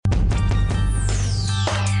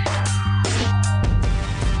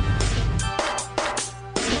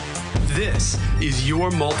This is your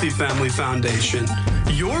multifamily foundation,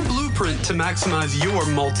 your blueprint to maximize your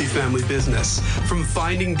multifamily business. From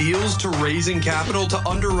finding deals to raising capital to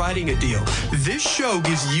underwriting a deal, this show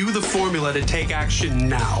gives you the formula to take action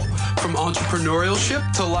now. From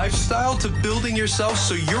entrepreneurship to lifestyle to building yourself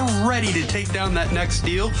so you're ready to take down that next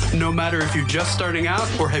deal, no matter if you're just starting out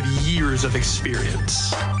or have years of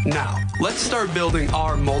experience. Now, let's start building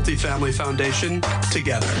our multifamily foundation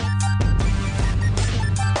together.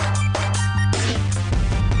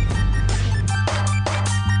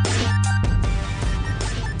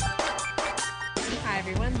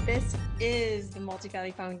 This is the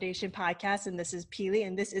Multifamily Foundation podcast, and this is Peely,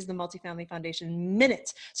 and this is the Multifamily Foundation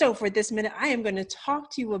Minute. So for this minute, I am going to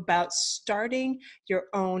talk to you about starting your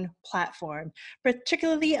own platform,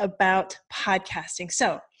 particularly about podcasting.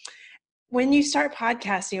 So when you start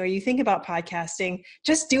podcasting or you think about podcasting,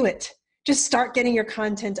 just do it. Just start getting your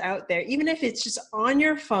content out there, even if it's just on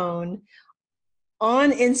your phone,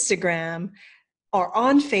 on Instagram, or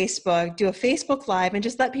on Facebook. Do a Facebook Live and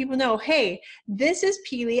just let people know, hey, this is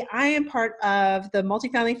Peely. I am part of the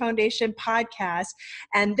Multifamily Foundation podcast,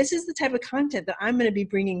 and this is the type of content that I'm going to be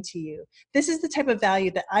bringing to you. This is the type of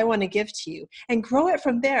value that I want to give to you, and grow it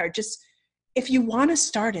from there. Just, if you want to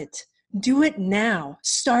start it, do it now.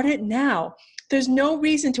 Start it now. There's no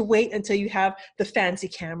reason to wait until you have the fancy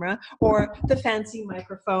camera or the fancy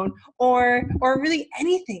microphone or really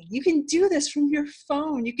anything. You can do this from your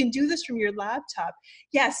phone. You can do this from your laptop.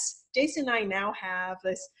 Yes, Jason and I now have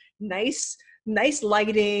this nice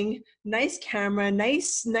lighting, nice camera,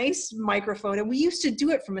 nice microphone. And we used to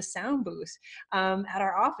do it from a sound booth at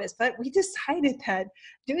our office, but we decided that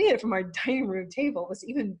doing it from our dining room table was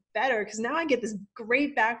even better, because now I get this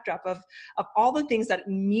great backdrop of all the things that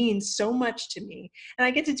mean so much to me. And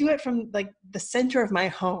I get to do it from like the center of my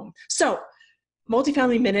home. So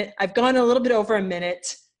Multifamily Minute, I've gone a little bit over a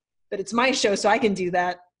minute, but it's my show, so I can do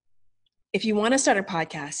that. If you want to start a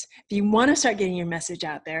podcast, if you want to start getting your message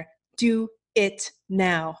out there, do it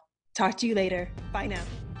now. Talk to you later. Bye now.